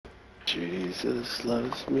Jesus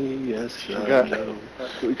loves me, yes I know.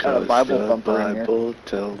 We got a Bible the thumper in here. Bible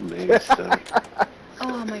tell me so.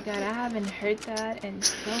 Oh my god, I haven't heard that in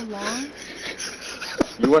so long.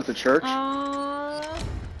 You went to church?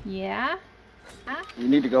 Yeah? You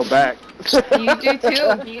need to go back. You do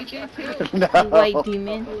too. You do too. No. You white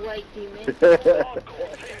demon. You white demon.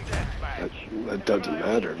 That doesn't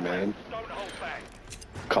matter, man.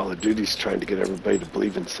 Call of Duty's trying to get everybody to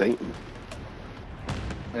believe in Satan.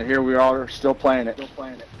 And here we are, still playing it.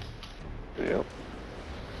 Yep.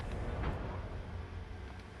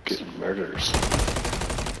 Getting murders.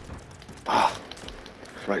 Ah.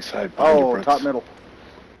 Right side. Oh, top middle.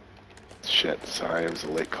 Shit, sorry, it was a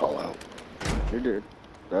late call out. You did.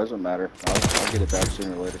 Doesn't matter. I'll get it back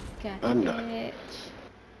sooner or later. Got I'm not. it.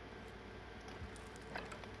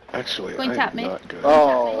 Actually, Going I'm top mid. not good.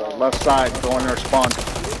 Oh, left side, going there, spawn.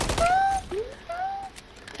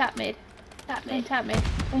 Top mid. Top mid. Top mid.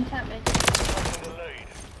 Top mid.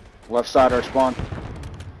 Left side, our spawn.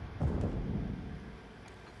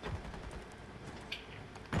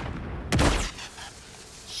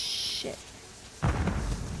 Shit.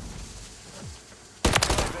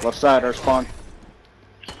 Left side, our spawn.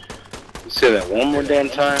 Say that one more damn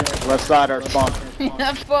time. Left side, our spawn.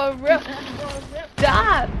 For real.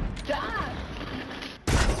 Stop.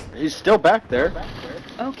 He's still back there.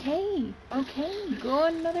 Okay. Okay. Go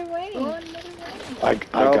another way. I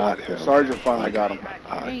got him. Sergeant finally got him.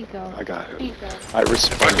 There you go. I got There him. you go. I If I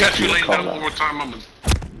responded catch to you your laying down call one more out. time, I'm gonna...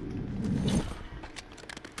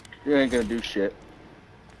 You ain't gonna do shit.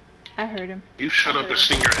 I heard him. You shut up and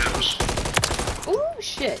sing your hymns. Ooh,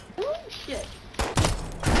 shit. Ooh, shit.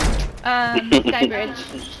 Skybridge.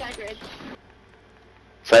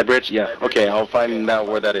 Sidebridge? Yeah. Okay, I'll find out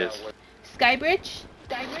where that is. Skybridge?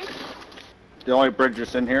 The only bridge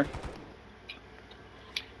that's in here.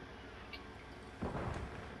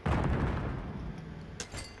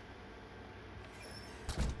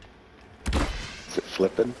 Is it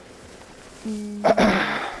flipping?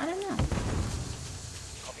 I don't know.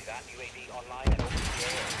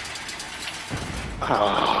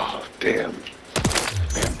 Oh, damn.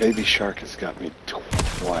 Man, Baby Shark has got me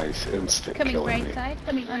twice instant Coming killing right me. side.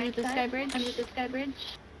 Coming under the skybridge.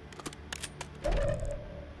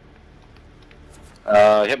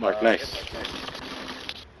 Hit mark, nice.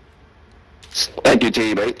 Thank you,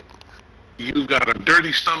 teammate. You got a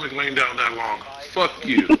dirty stomach laying down that long. Fuck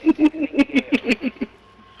you.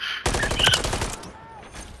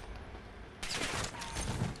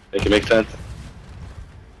 Make it make sense.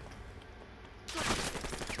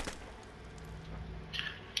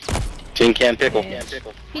 Tin can pickle.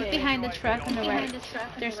 He's behind the truck on the right.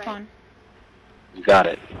 There's spawn. You got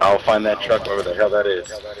it. I'll find that truck wherever the hell that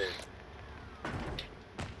is.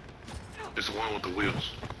 It's the one with the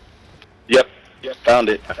wheels. Yep. Found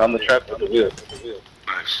it. I found the truck with the wheels.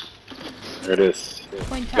 Nice. There it is.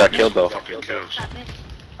 Point top Got mid. killed though. Fucking kills.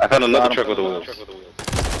 I found another truck with the wheels.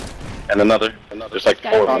 And another. There's like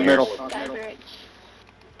four of Top them here. middle. Skybridge.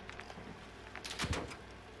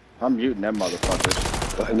 I'm muting them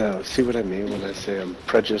motherfuckers. I know. See what I mean when I say I'm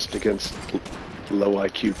prejudiced against low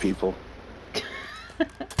IQ people?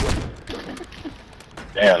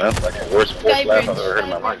 Damn, that's like the worst forced laugh I've ever heard in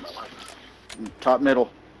my life. Top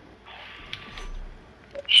middle.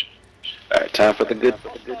 Alright, time for the good.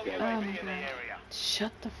 Oh my god.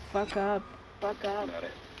 Shut the fuck up.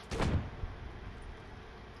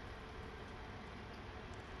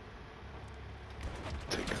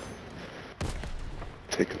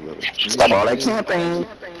 Take a little. Stop all that camping.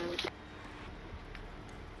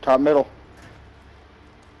 Top middle.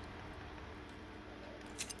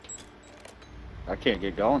 I can't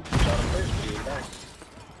get going.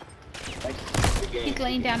 He's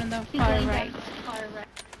laying down in the far right.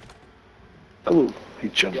 Oh, he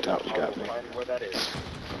jumped out and got me.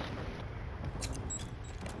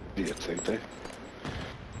 Idiots, ain't they?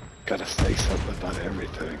 Gotta say something about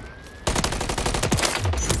everything.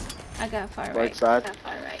 I got far right. Right side.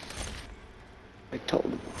 I told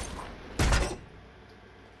him.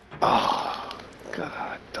 Oh,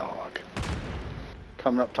 God, dog.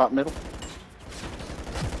 Coming up top middle.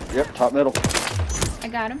 Yep, top middle. I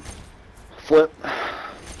got him. Flip.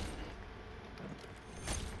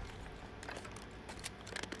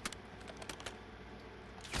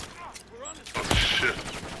 Oh, shit.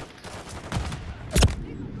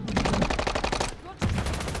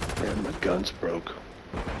 Man, my gun's broke.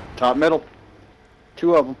 Top middle.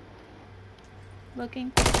 Two of them.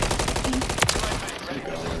 Looking.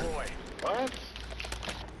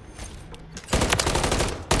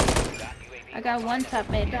 I got one top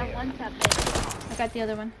mid. I got the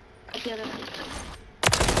other one.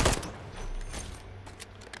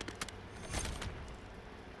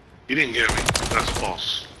 You didn't get me. That's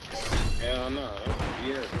false. Hell no.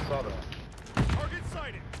 Yes, I saw that. Target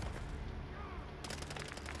sighted.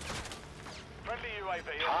 Friendly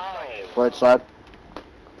UAV. Right side.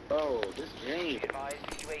 Oh, this game.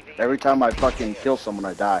 Every time I fucking kill someone,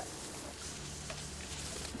 I die.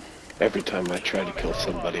 Every time I try to kill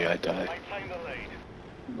somebody, I die. Maintain the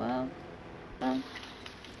lead. Well,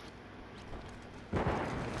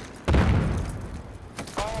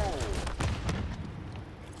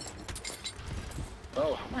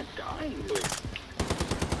 Oh, how am I dying?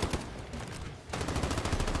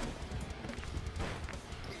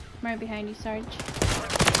 right behind you, Sarge.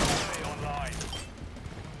 UAV online.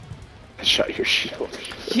 I shot your shield.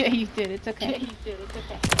 Yeah, you did. It's okay.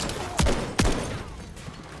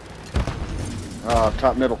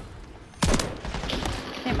 Top middle.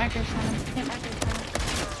 Hit markers on him. Hit markers on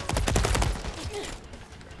him.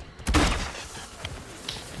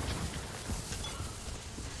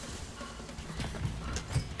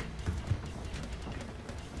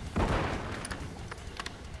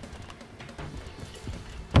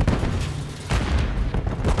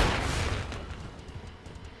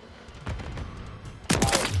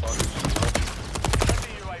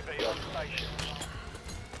 Friendly UAV on station.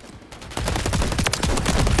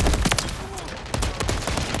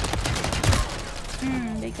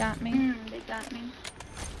 They got me. They got me.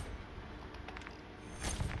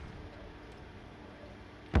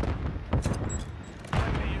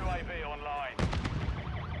 Friendly UAV online.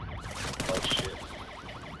 Oh shit.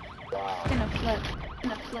 Wow. Gonna flip.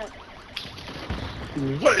 Gonna flip.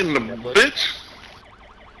 What in the bitch?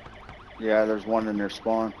 Yeah, there's one in their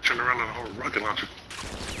spawn. Turn around on a whole rocket launcher.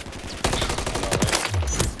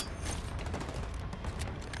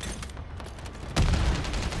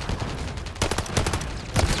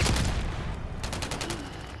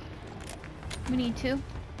 We need two.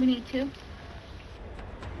 We need two.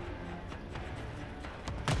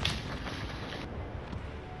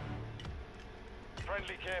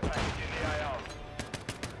 Friendly care package in the AO.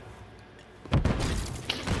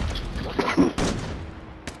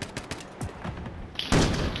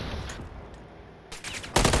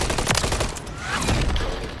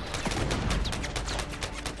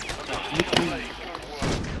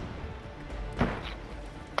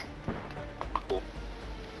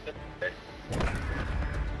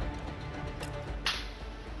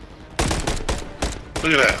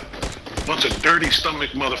 Look at that. Bunch of dirty stomach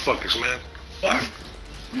motherfuckers, man. Fuck.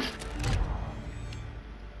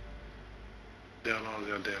 Down all the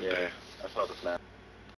goddamn Yeah, day. I saw the snap.